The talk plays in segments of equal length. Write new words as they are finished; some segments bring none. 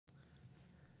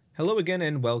Hello again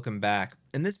and welcome back.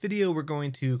 In this video we're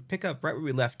going to pick up right where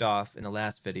we left off in the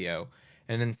last video,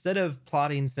 and instead of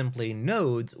plotting simply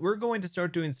nodes, we're going to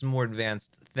start doing some more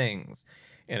advanced things.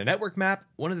 In a network map,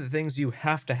 one of the things you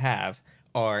have to have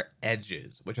are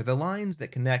edges, which are the lines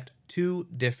that connect two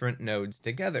different nodes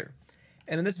together.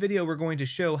 And in this video we're going to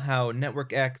show how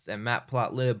Networkx and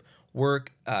Matplotlib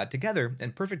work together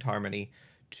in perfect harmony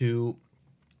to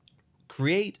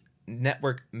create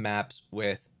network maps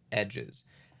with edges.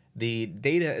 The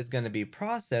data is going to be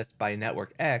processed by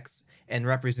Networkx and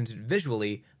represented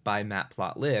visually by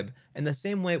Matplotlib in the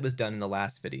same way it was done in the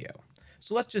last video.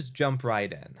 So let's just jump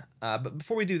right in. But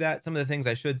before we do that, some of the things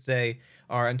I should say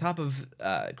are on top of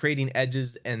creating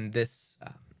edges in this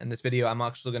video, I'm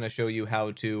actually going to show you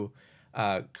how to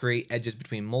create edges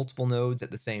between multiple nodes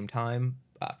at the same time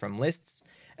from lists.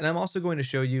 And I'm also going to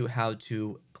show you how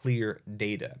to clear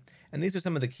data. And these are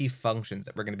some of the key functions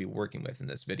that we're going to be working with in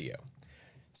this video.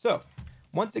 So,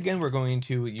 once again, we're going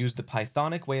to use the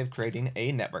Pythonic way of creating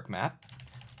a network map.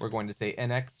 We're going to say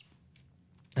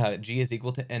g is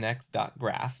equal to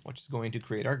nx.graph, which is going to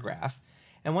create our graph.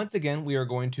 And once again, we are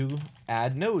going to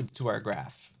add nodes to our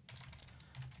graph.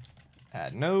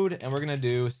 Add node, and we're going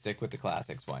to stick with the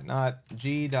classics, why not?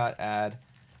 G.add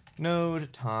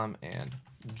node, Tom and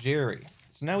Jerry.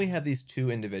 So now we have these two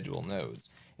individual nodes.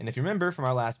 And if you remember from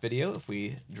our last video, if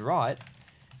we draw it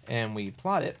and we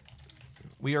plot it,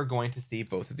 we are going to see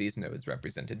both of these nodes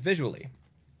represented visually.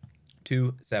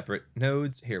 Two separate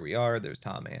nodes. Here we are. There's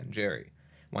Tom and Jerry.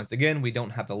 Once again, we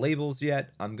don't have the labels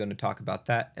yet. I'm going to talk about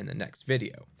that in the next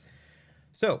video.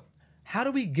 So, how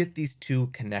do we get these two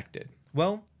connected?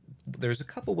 Well, there's a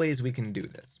couple ways we can do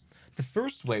this. The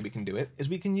first way we can do it is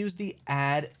we can use the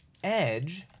add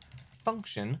edge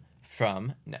function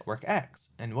from Networkx.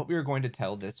 And what we are going to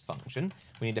tell this function,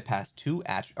 we need to pass two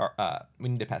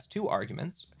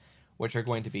arguments, which are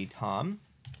going to be Tom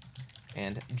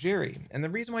and Jerry. And the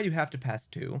reason why you have to pass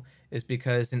two is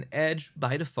because an edge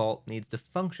by default needs to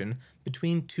function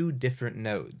between two different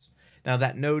nodes. Now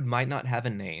that node might not have a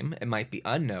name, it might be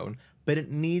unknown, but it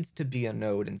needs to be a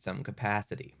node in some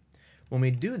capacity. When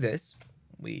we do this,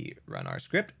 we run our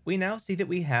script, we now see that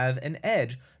we have an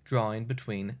edge drawing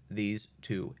between these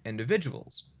two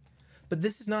individuals. But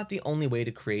this is not the only way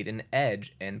to create an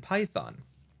edge in Python.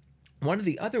 One of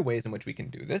the other ways in which we can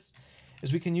do this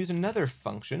is we can use another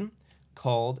function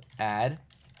called add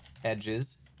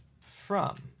edges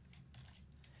from.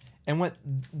 And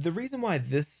the reason why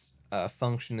this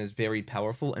function is very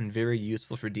powerful and very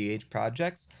useful for DH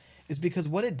projects is because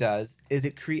what it does is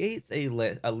it creates a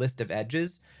list of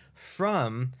edges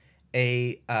from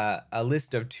a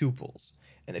list of tuples.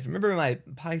 And if you remember my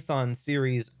Python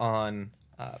series on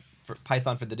for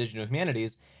Python for the Digital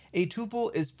Humanities, a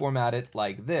tuple is formatted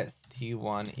like this.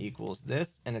 T1 equals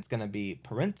this, and it's going to be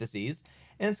parentheses,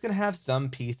 and it's going to have some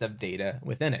piece of data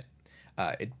within it.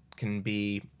 It can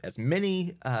be as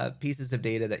many pieces of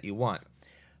data that you want.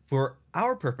 For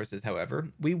our purposes, however,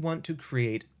 we want to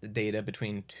create the data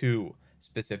between two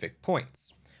specific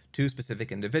points, two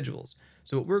specific individuals.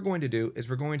 So what we're going to do is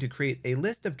we're going to create a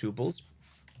list of tuples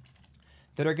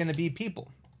that are going to be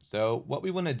people. So what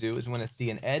we want to do is we want to see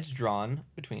an edge drawn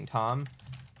between Tom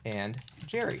and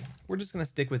Jerry. We're just going to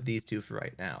stick with these two for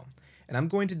right now. And I'm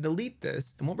going to delete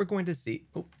this, and what we're going to see,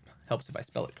 helps if I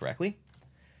spell it correctly.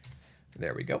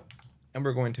 There we go. And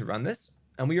we're going to run this,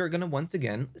 and we are going to once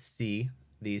again see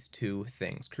these two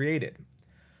things created.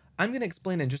 I'm going to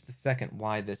explain in just a second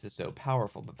why this is so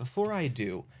powerful, but before I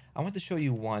do, I want to show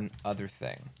you one other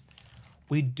thing.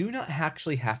 We do not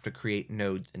actually have to create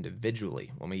nodes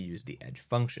individually when we use the edge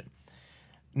function.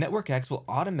 Networkx will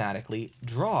automatically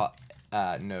draw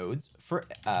nodes for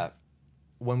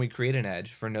when we create an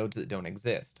edge for nodes that don't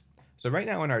exist. So right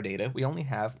now in our data, we only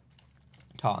have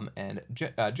Tom and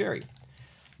Jerry.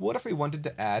 What if we wanted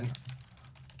to add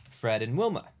Fred and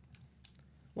Wilma?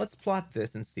 Let's plot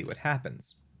this and see what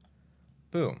happens.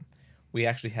 Boom. We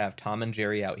actually have Tom and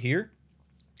Jerry out here,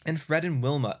 and Fred and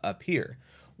Wilma up here.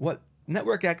 What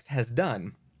Networkx has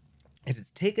done is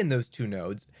it's taken those two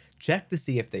nodes, checked to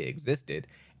see if they existed,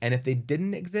 and if they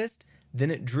didn't exist, then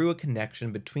it drew a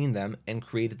connection between them and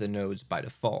created the nodes by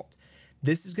default.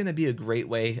 This is going to be a great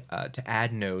way to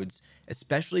add nodes,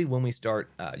 especially when we start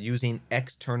using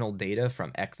external data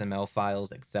from XML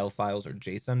files, Excel files, or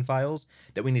JSON files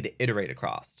that we need to iterate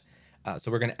across.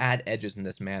 So we're going to add edges in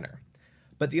this manner.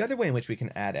 But the other way in which we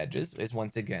can add edges is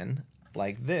once again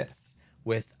like this,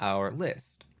 with our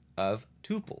list of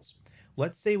tuples.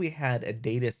 Let's say we had a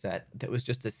data set that was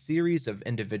just a series of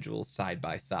individuals side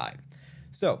by side.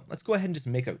 So let's go ahead and just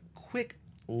make a quick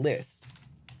list.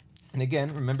 And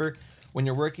again, remember, when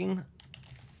you're working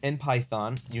in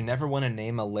Python, you never want to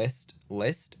name a list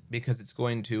because it's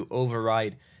going to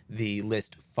override the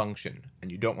list function,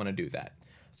 and you don't want to do that.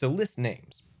 So list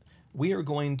names. We are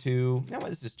going to, now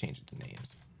let's just change it to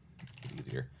names. Make it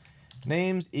easier.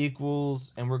 Names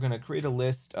equals, and we're going to create a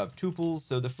list of tuples.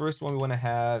 So the first one we want to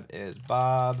have is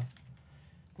Bob.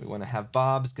 We want to have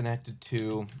Bob's connected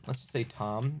to, let's just say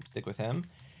Tom, stick with him.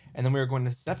 And then we're going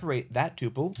to separate that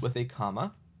tuple with a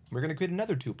comma. We're going to create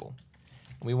another tuple.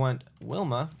 We want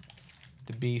Wilma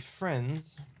to be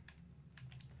friends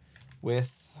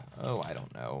with, oh, I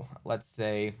don't know, let's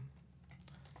say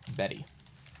Betty.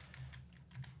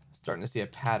 Starting to see a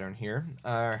pattern here.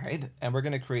 All right, and we're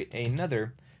going to create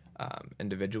another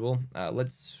individual.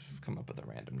 Let's come up with a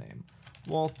random name.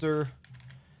 Walter,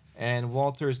 and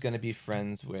Walter is going to be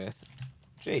friends with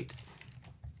Jake.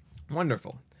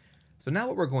 Wonderful. So now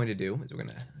what we're going to do is we're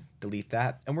going to delete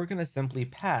that, and we're going to simply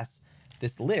pass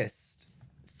this list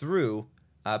through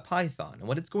Python. And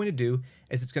what it's going to do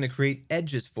is it's going to create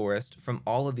edges for us from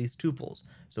all of these tuples.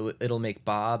 So it'll make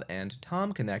Bob and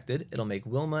Tom connected, it'll make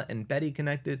Wilma and Betty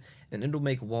connected, and it'll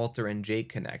make Walter and Jake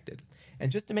connected.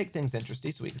 And just to make things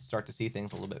interesting, so we can start to see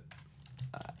things a little bit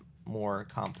more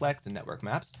complex in network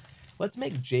maps, let's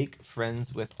make Jake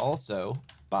friends with also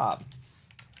Bob.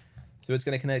 So it's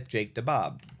going to connect Jake to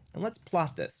Bob. And let's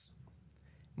plot this.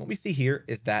 What we see here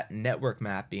is that network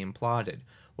map being plotted.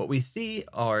 What we see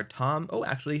are Tom, oh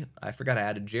actually, I forgot I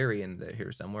added Jerry in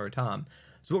here somewhere, Tom.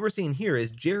 So what we're seeing here is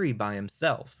Jerry by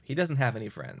himself. He doesn't have any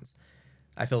friends.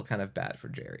 I feel kind of bad for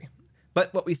Jerry.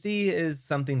 But what we see is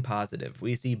something positive.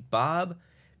 We see Bob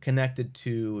connected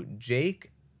to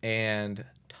Jake and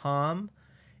Tom,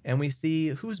 and we see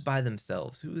who's by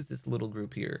themselves. Who is this little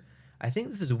group here? I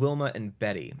think this is Wilma and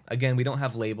Betty. Again, we don't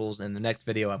have labels. In the next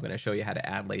video, I'm going to show you how to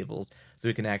add labels so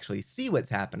we can actually see what's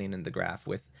happening in the graph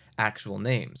with actual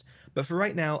names. But for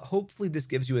right now, hopefully this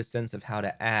gives you a sense of how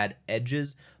to add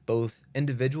edges, both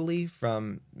individually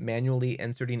from manually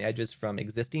inserting edges from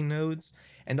existing nodes,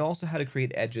 and also how to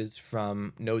create edges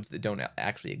from nodes that don't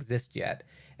actually exist yet,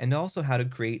 and also how to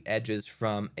create edges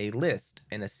from a list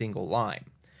in a single line.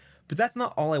 But that's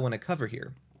not all I want to cover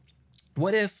here.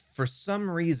 What if, for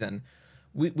some reason,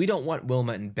 we don't want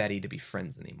Wilma and Betty to be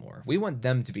friends anymore? We want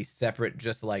them to be separate,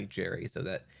 just like Jerry, so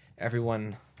that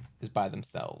everyone is by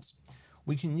themselves.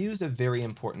 We can use a very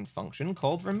important function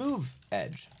called remove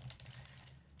edge.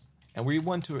 And we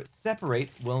want to separate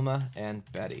Wilma and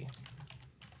Betty.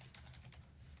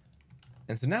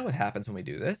 And so now what happens when we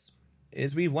do this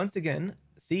is we once again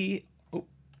see, oh,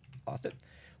 lost it.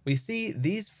 We see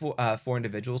these four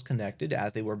individuals connected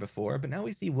as they were before, but now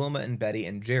we see Wilma and Betty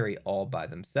and Jerry all by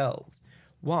themselves.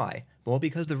 Why? Well,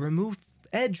 because the remove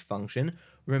edge function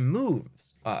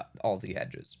removes all the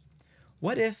edges.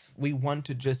 What if we want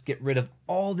to just get rid of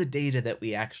all the data that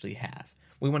we actually have?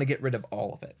 We want to get rid of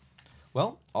all of it.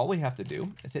 Well, all we have to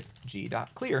do is hit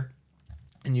g.clear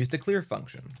and use the clear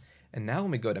function. And now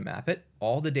when we go to map it,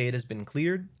 all the data has been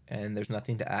cleared and there's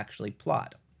nothing to actually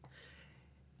plot.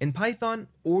 In Python,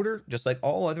 order, just like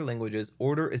all other languages,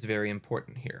 order is very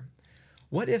important here.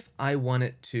 What if I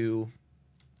wanted to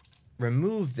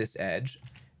remove this edge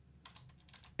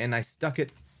and I stuck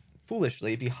it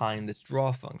foolishly behind this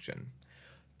draw function?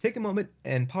 Take a moment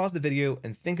and pause the video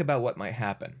and think about what might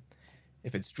happen.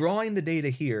 If it's drawing the data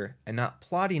here and not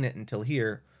plotting it until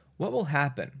here, what will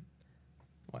happen?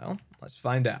 Well, let's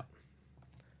find out.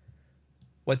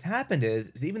 What's happened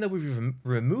is even though we've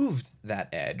removed that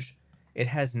edge, it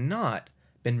has not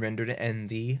been rendered in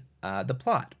the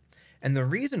plot. And the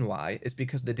reason why is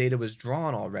because the data was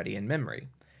drawn already in memory.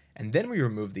 And then we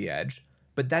removed the edge,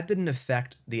 but that didn't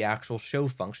affect the actual show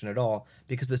function at all,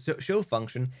 because the show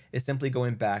function is simply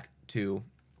going back to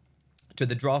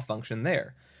the draw function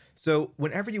there. So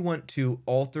whenever you want to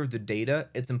alter the data,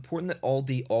 it's important that all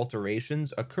the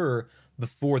alterations occur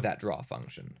before that draw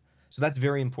function. So that's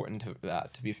very important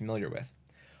to be familiar with.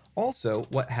 Also,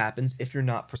 what happens if you're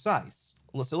not precise?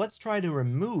 So let's try to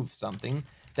remove something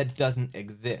that doesn't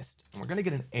exist. And we're going to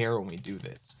get an error when we do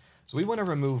this. So we want to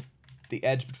remove the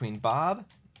edge between Bob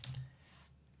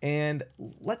and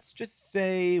let's just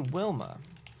say Wilma.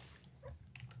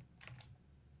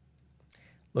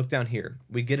 Look down here.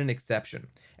 We get an exception.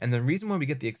 And the reason why we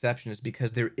get the exception is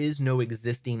because there is no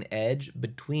existing edge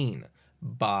between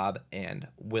Bob and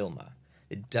Wilma.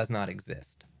 It does not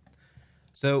exist.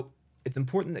 So it's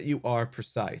important that you are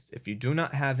precise. If you do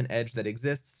not have an edge that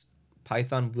exists,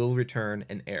 Python will return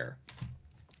an error.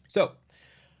 So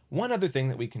one other thing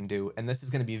that we can do, and this is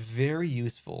going to be very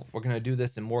useful, we're going to do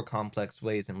this in more complex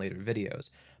ways in later videos,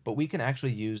 but we can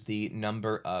actually use the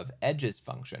number of edges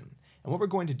function. And what we're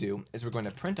going to do is we're going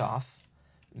to print off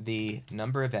the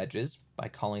number of edges by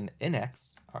calling NX,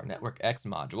 our Networkx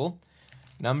module,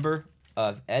 number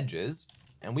of edges,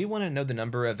 and we want to know the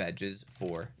number of edges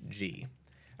for G.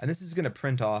 And this is going to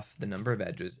print off the number of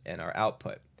edges in our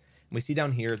output. And we see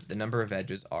down here that the number of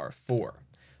edges are 4.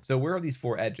 So where are these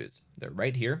 4 edges? They're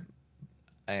right here,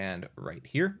 and right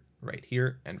here, right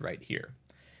here, and right here.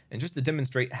 And just to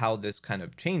demonstrate how this kind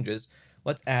of changes,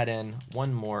 let's add in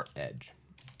one more edge.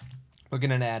 We're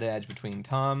going to add an edge between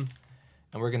Tom,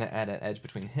 and we're going to add an edge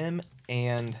between him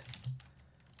and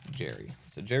Jerry.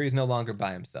 So Jerry's no longer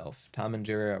by himself. Tom and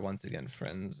Jerry are once again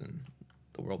friends, and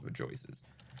the world rejoices.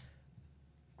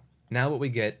 Now what we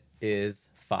get is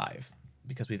 5,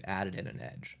 because we've added in an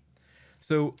edge.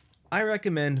 So I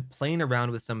recommend playing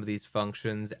around with some of these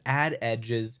functions, add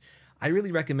edges. I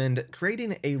really recommend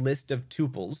creating a list of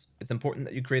tuples. It's important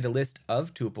that you create a list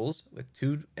of tuples with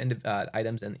 2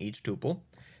 items in each tuple,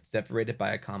 separated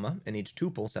by a comma, and each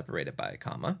tuple separated by a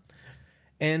comma.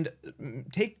 And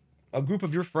take a group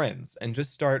of your friends and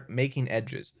just start making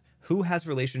edges. Who has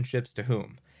relationships to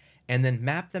whom? And then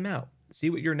map them out. See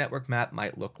what your network map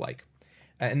might look like.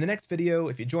 In the next video,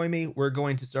 if you join me, we're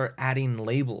going to start adding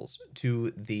labels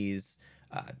to these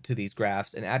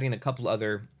graphs and adding a couple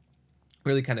other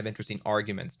really kind of interesting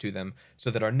arguments to them so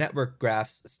that our network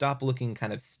graphs stop looking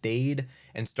kind of staid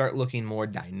and start looking more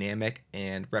dynamic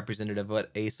and representative of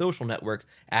what a social network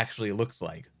actually looks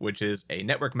like, which is a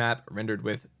network map rendered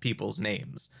with people's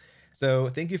names. So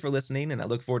thank you for listening, and I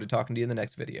look forward to talking to you in the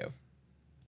next video.